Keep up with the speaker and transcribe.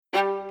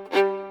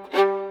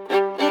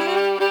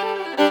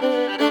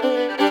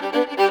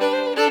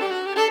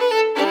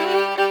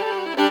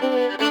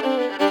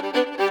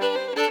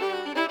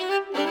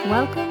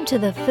to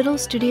the Fiddle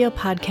Studio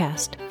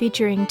podcast,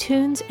 featuring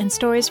tunes and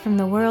stories from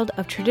the world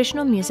of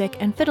traditional music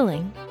and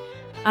fiddling.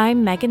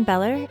 I'm Megan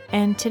Beller,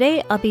 and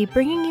today I'll be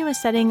bringing you a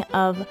setting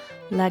of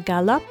La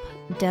Galop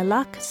de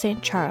Lac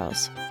St.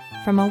 Charles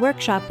from a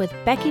workshop with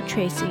Becky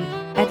Tracy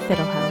at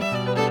Fiddle.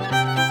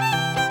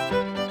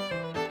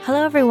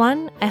 Hello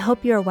everyone, I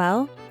hope you're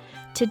well.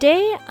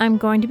 Today I'm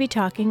going to be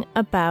talking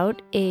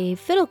about a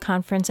fiddle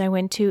conference I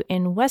went to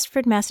in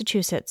Westford,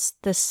 Massachusetts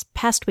this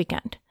past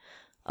weekend,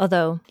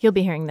 although you'll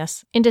be hearing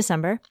this in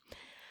December.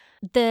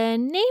 The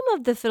name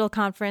of the fiddle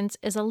conference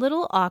is a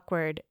little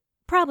awkward,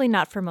 probably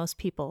not for most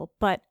people,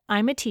 but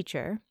I'm a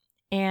teacher,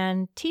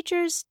 and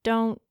teachers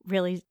don't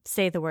really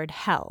say the word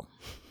hell.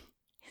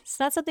 It's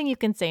not something you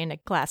can say in a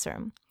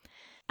classroom.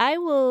 I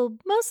will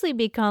mostly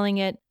be calling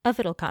it a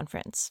fiddle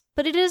conference,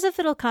 but it is a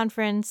fiddle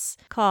conference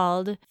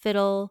called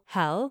Fiddle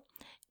Hell.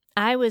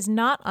 I was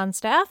not on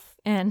staff,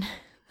 and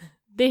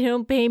they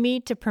don't pay me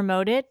to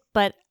promote it,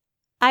 but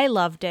I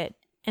loved it.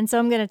 And so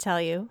I'm going to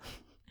tell you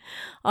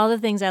all the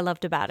things I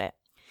loved about it.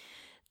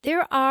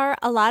 There are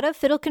a lot of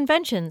fiddle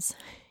conventions,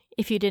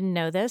 if you didn't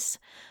know this.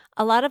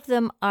 A lot of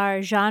them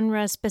are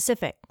genre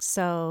specific,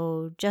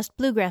 so just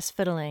bluegrass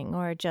fiddling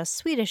or just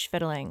Swedish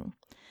fiddling.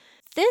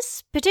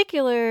 This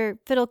particular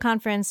fiddle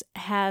conference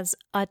has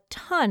a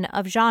ton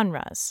of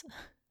genres.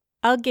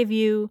 I'll give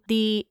you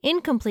the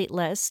incomplete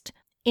list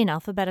in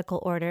alphabetical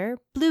order: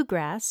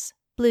 bluegrass,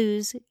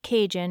 blues,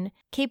 Cajun,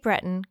 Cape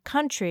Breton,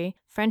 country,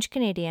 French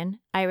Canadian,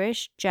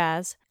 Irish,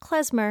 jazz,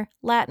 klezmer,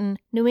 Latin,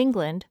 New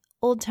England,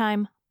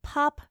 old-time,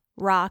 pop,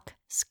 rock,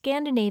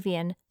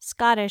 Scandinavian,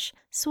 Scottish,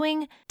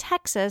 swing,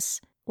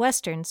 Texas,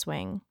 Western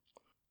swing.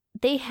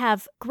 They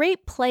have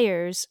great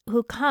players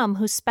who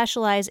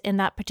specialize in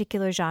that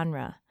particular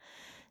genre.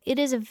 It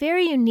is a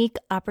very unique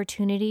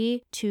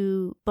opportunity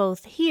to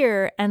both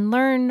hear and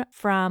learn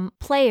from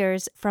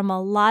players from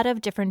a lot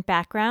of different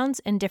backgrounds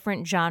and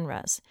different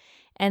genres.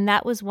 And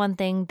that was one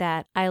thing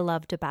that I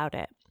loved about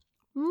it.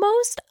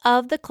 Most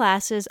of the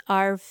classes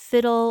are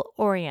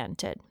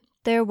fiddle-oriented.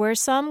 There were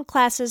some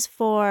classes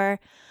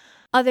for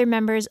other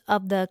members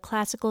of the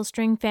classical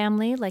string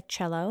family, like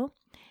cello.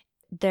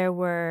 There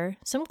were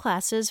some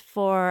classes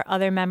for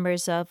other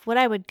members of what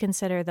I would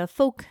consider the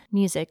folk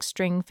music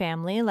string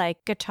family,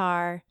 like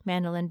guitar,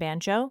 mandolin,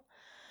 banjo.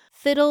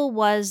 Fiddle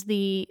was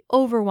the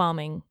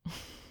overwhelming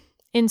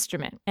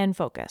instrument and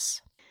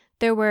focus.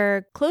 There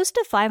were close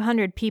to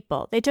 500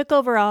 people. They took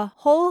over a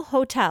whole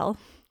hotel.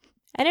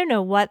 I don't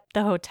know what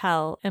the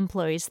hotel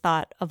employees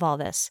thought of all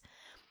this.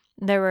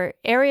 There were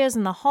areas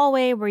in the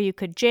hallway where you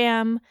could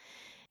jam,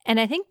 and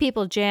I think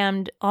people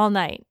jammed all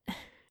night.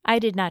 I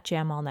did not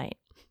jam all night.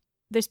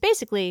 There's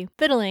basically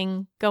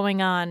fiddling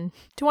going on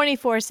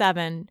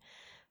 24/7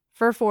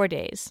 for 4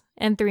 days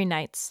and 3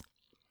 nights.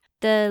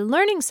 The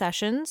learning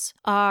sessions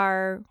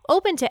are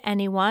open to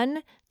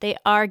anyone. They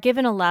are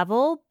given a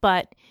level,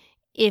 but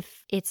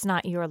if it's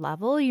not your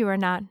level, you are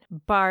not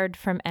barred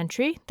from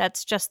entry.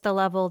 That's just the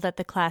level that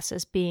the class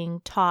is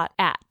being taught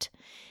at.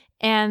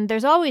 And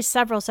there's always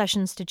several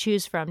sessions to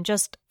choose from.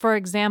 Just for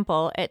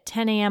example, at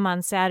 10 a.m.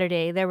 on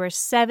Saturday, there were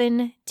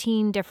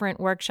 17 different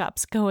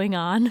workshops going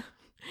on.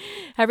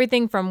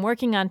 Everything from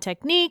working on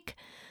technique,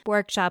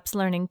 workshops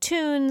learning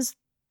tunes,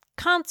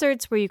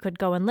 concerts where you could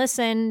go and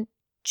listen,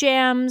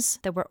 jams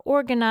that were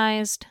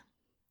organized,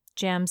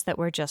 jams that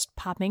were just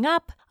popping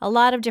up, a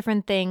lot of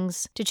different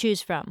things to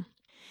choose from.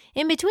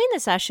 In between the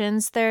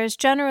sessions, there's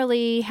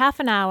generally half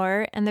an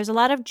hour, and there's a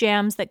lot of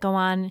jams that go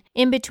on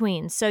in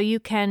between. So you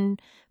can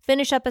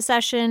finish up a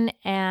session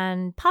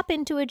and pop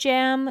into a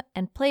jam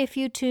and play a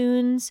few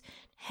tunes,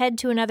 head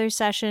to another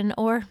session,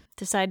 or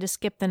decide to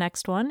skip the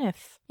next one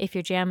if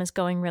your jam is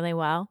going really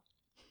well.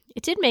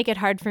 It did make it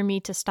hard for me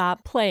to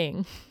stop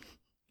playing.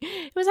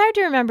 It was hard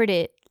to remember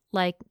to,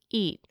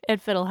 eat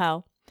at Fiddle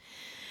Hell.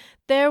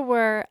 There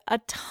were a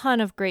ton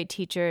of great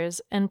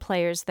teachers and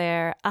players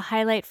there. A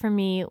highlight for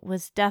me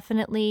was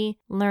definitely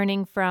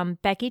learning from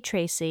Becky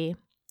Tracy,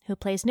 who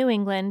plays New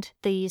England,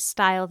 the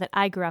style that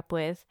I grew up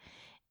with.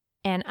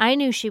 And I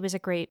knew she was a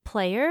great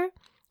player,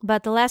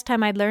 but the last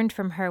time I learned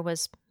from her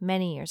was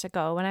many years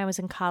ago when I was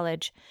in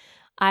college.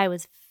 I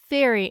was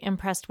very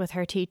impressed with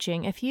her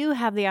teaching. If you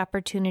have the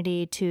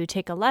opportunity to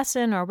take a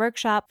lesson or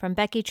workshop from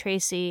Becky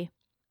Tracy,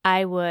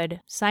 I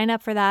would sign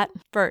up for that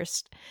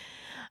first.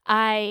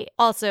 I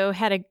also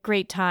had a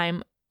great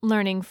time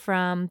learning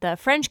from the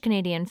French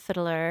Canadian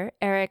fiddler,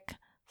 Eric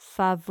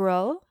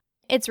Favreau.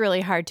 It's really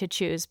hard to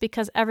choose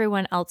because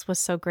everyone else was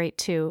so great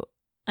too.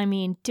 I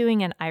mean,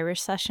 doing an Irish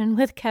session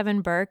with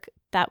Kevin Burke,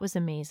 that was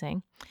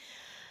amazing.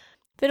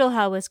 Fiddle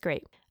Hell was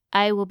great.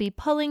 I will be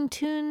pulling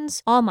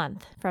tunes all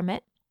month from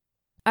it.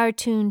 Our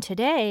tune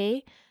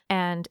today,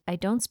 and I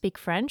don't speak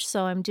French,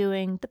 so I'm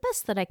doing the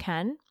best that I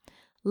can,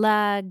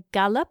 La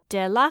Galop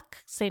de Lac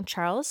St.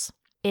 Charles.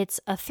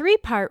 It's a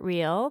 3-part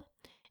reel.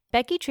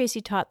 Becky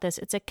Tracy taught this.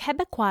 It's a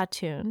Quebecois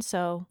tune,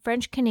 so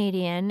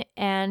French-Canadian,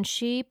 and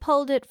she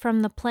pulled it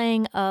from the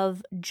playing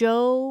of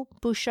Joe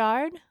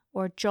Bouchard,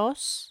 or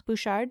Jos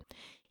Bouchard.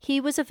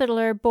 He was a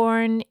fiddler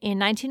born in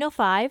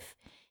 1905.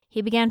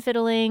 He began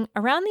fiddling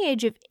around the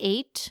age of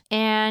 8,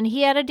 and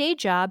he had a day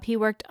job. He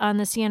worked on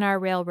the CNR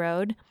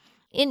Railroad.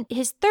 In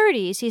his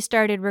 30s, he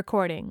started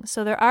recording.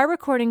 So there are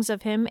recordings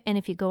of him, and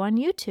if you go on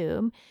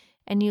YouTube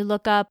and you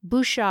look up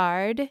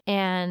Bouchard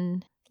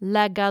and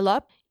La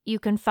Galop, you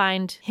can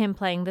find him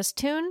playing this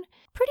tune.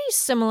 Pretty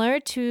similar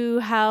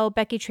to how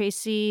Becky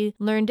Tracy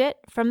learned it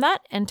from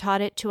that and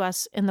taught it to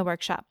us in the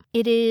workshop.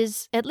 It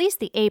is, at least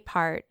the A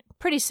part,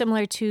 pretty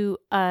similar to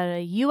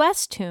a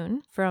U.S.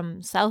 tune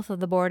from south of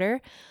the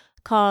border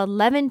called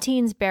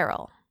Levantine's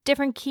Barrel.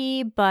 Different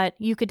key, but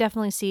you could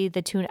definitely see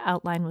the tune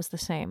outline was the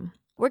same.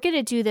 We're going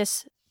to do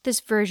this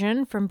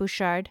version from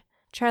Bouchard.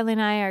 Charlie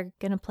and I are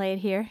going to play it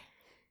here.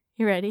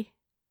 You ready?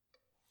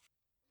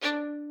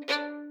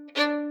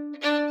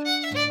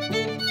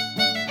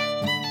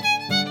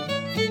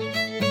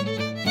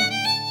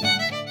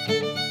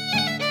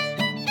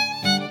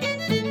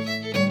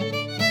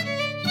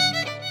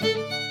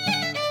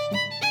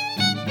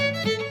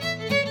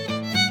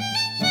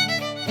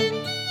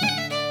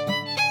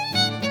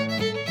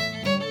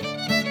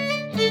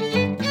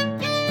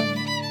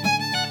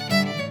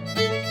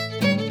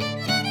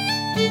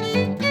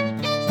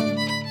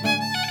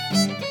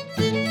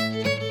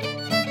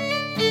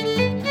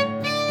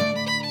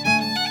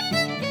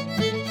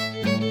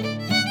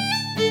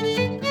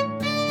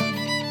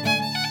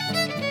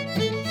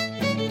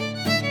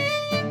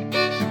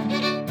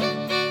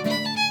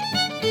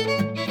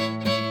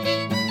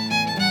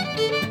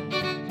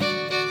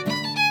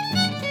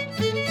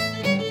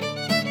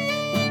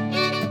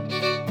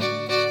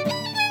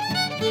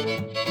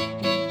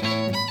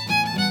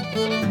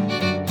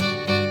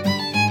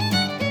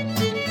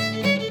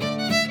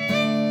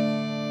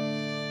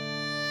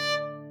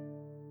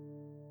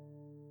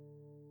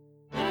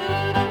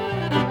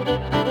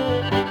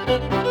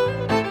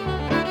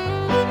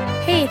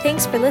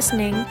 Thanks for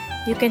listening.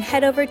 You can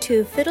head over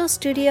to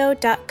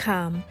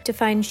fiddlestudio.com to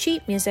find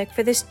sheet music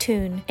for this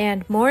tune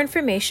and more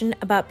information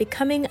about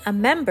becoming a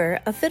member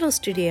of Fiddle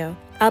Studio.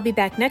 I'll be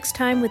back next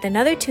time with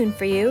another tune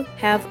for you.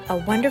 Have a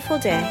wonderful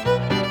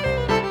day.